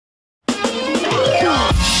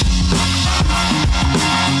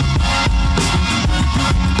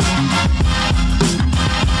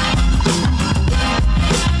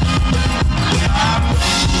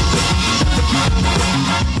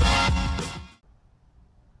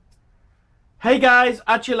Hey guys,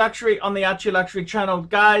 ArchieLuxury on the ArchieLuxury channel.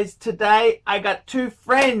 Guys, today I got two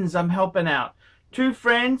friends I'm helping out. Two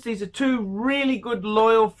friends, these are two really good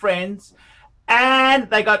loyal friends,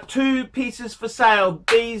 and they got two pieces for sale.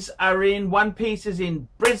 These are one piece is in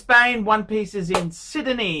Brisbane, one piece is in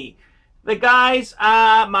Sydney. The guys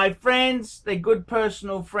are my friends, they're good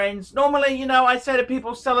personal friends. Normally, you know, I say to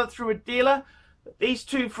people, sell it through a dealer. But these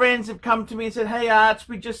two friends have come to me and said, hey Arch,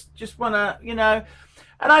 we just want to, you know,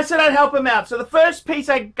 and I said I'd help him out. So the first piece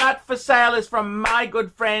I got for sale is from my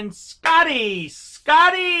good friend Scotty.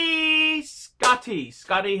 Scotty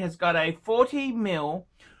has got a 40mm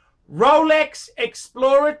ROLEX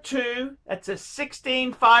EXPLORER II. That's a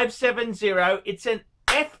 16570. It's an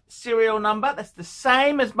F serial number. That's the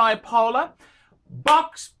same as my Polar.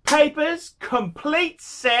 Box papers, complete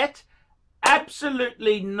set.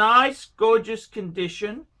 Absolutely nice, gorgeous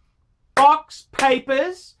condition. Box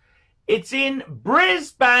papers. It's in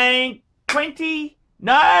Brisbane, we're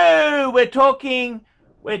talking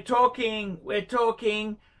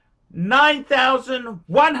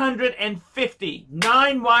 9,150,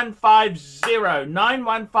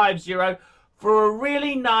 9150 for a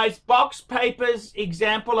really nice box papers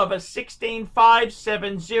example of a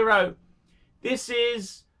 16570. This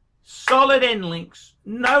is solid end links,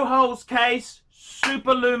 no holes case,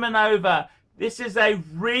 super luminova. This is a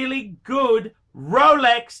really good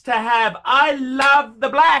Rolex to have. I love the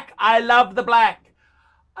black.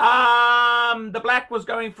 The black was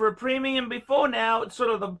going for a premium before. Now it's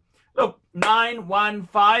sort of the, look,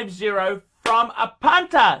 9150 from a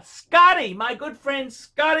punter. Scotty, my good friend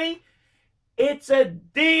Scotty. It's a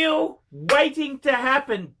deal waiting to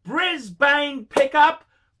happen. Brisbane pickup.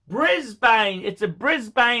 Brisbane. It's a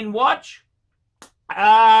Brisbane watch.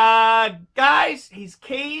 Guys, he's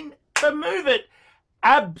keen to move it.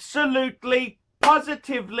 Absolutely,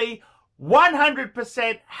 positively,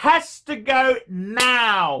 100% has to go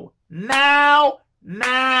now. Now.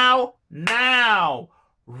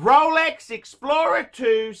 Rolex Explorer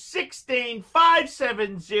II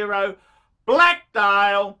 16570, black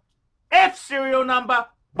dial, F serial number,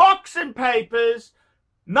 box and papers,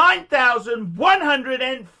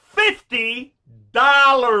 $9,150.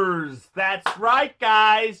 That's right,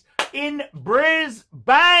 guys. In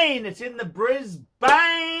Brisbane. It's in the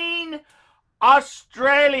Brisbane,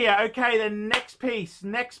 Australia. Okay, the next piece.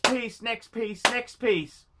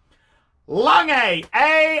 Lange,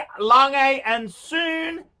 Lange and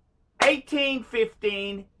Soon,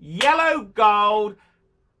 1815, yellow gold,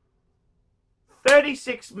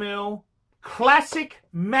 36mm, classic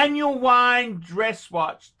manual wind dress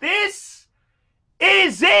watch. This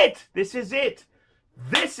is it.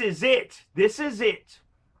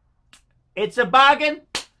 It's a bargain,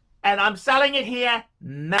 and I'm selling it here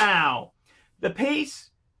now. The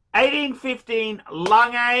piece, 1815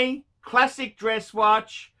 Lange, classic dress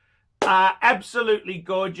watch, absolutely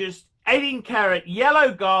gorgeous, 18-karat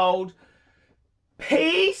yellow gold.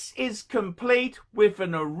 Piece is complete with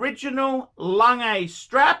an original Lange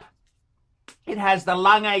strap. It has the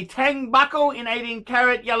Lange tang buckle in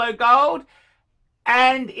 18-karat yellow gold,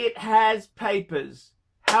 and it has papers.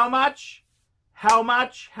 How much?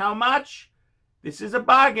 This is a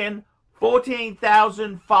bargain.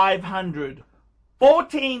 $14,500.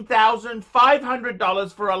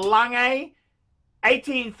 $14,500 for a Lange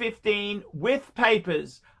 1815 with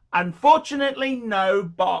papers. Unfortunately, no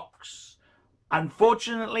box. There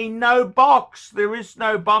is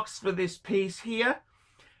no box for this piece here.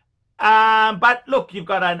 But look, you've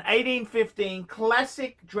got an 1815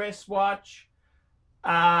 classic dress watch.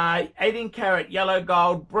 18-karat yellow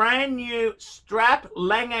gold, brand new strap,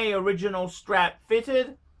 Lange original strap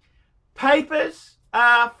fitted. Papers,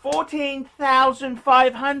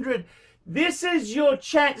 14,500. This is your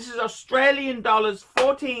chance. This is Australian dollars,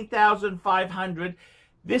 14,500.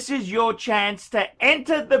 This is your chance to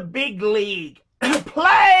enter the big league.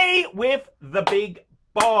 Play with the big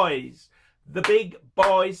boys. The big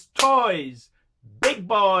boys toys. Big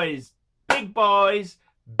boys toys.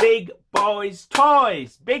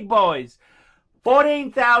 Big boys.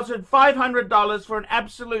 $14,500 for an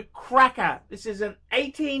absolute cracker. This is an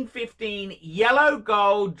 1815 yellow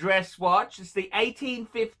gold dress watch. It's the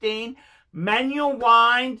 1815 manual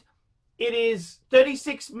wind. It is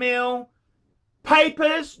 36mm.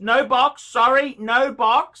 Papers, no box. Sorry, no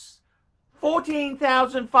box.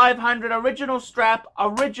 $14,500. Original strap,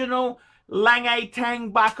 original Lange tang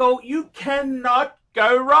buckle. You cannot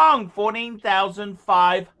go wrong.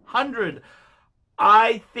 $14,500.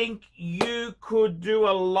 I think you could do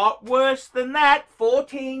a lot worse than that.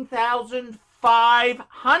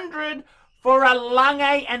 $14,500 for a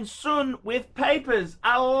Lange and Soon with papers.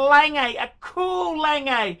 A Lange, a cool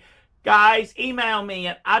Lange. Guys, email me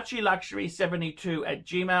at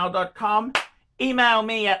archieluxury72@gmail.com. Email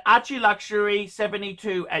me at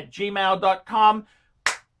archieluxury72@gmail.com.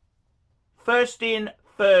 First in,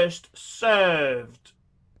 first served.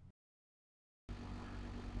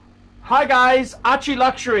 Hi guys, Archie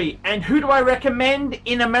Luxury, and who do I recommend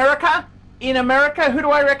in America? In America, who do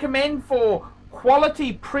I recommend for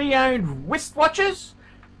quality pre-owned wristwatches?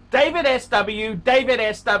 David SW, David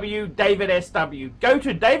SW, David SW. Go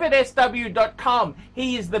to davidsw.com.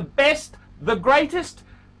 He is the best, the greatest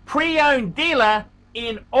pre-owned dealer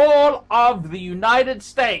in all of the United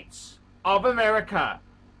States of America.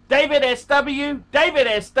 David SW, David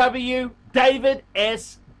SW, David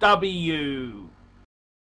SW.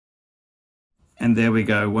 And there we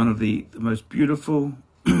go, one of the most beautiful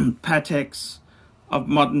Pateks of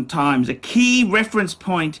modern times, a key reference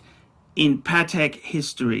point in Patek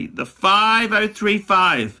history, the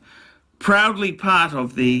 5035, proudly part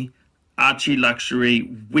of the Archie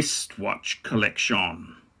Luxury wristwatch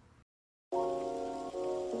collection.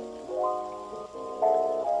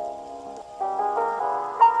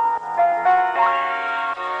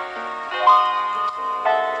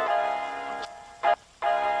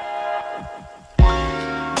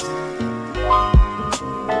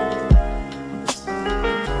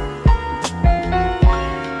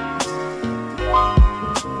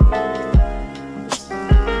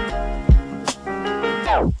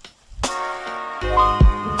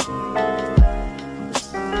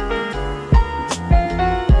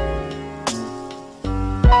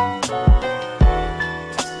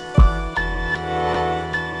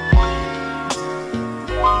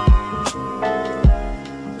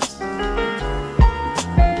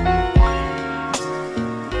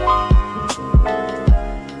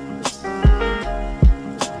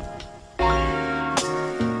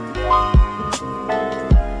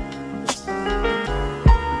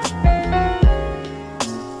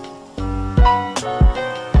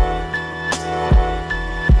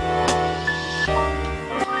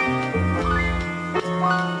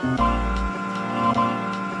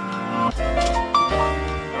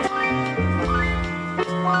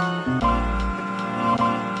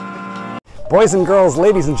 Boys and girls,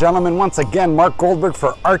 ladies and gentlemen, once again, Mark Goldberg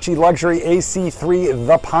for Archie Luxury AC3,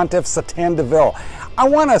 the Pontiff Satan de Ville. I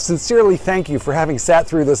want to sincerely thank you for having sat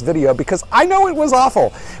through this video because I know it was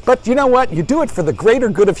awful, but you know what? You do it for the greater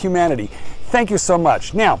good of humanity. Thank you so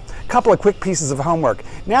much. Now, a couple of quick pieces of homework.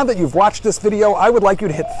 Now that you've watched this video, I would like you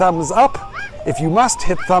to hit thumbs up. If you must,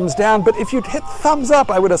 hit thumbs down, but if you'd hit thumbs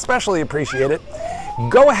up, I would especially appreciate it.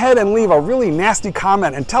 Go ahead and leave a really nasty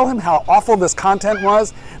comment and tell him how awful this content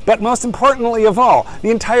was, but most importantly of all, the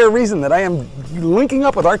entire reason that I am linking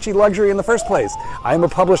up with Archie Luxury in the first place. I am a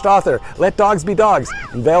published author. Let dogs be dogs.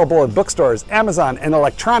 Available at bookstores, Amazon, and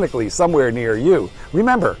electronically somewhere near you.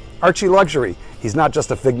 Remember, Archie Luxury, he's not just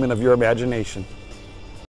a figment of your imagination.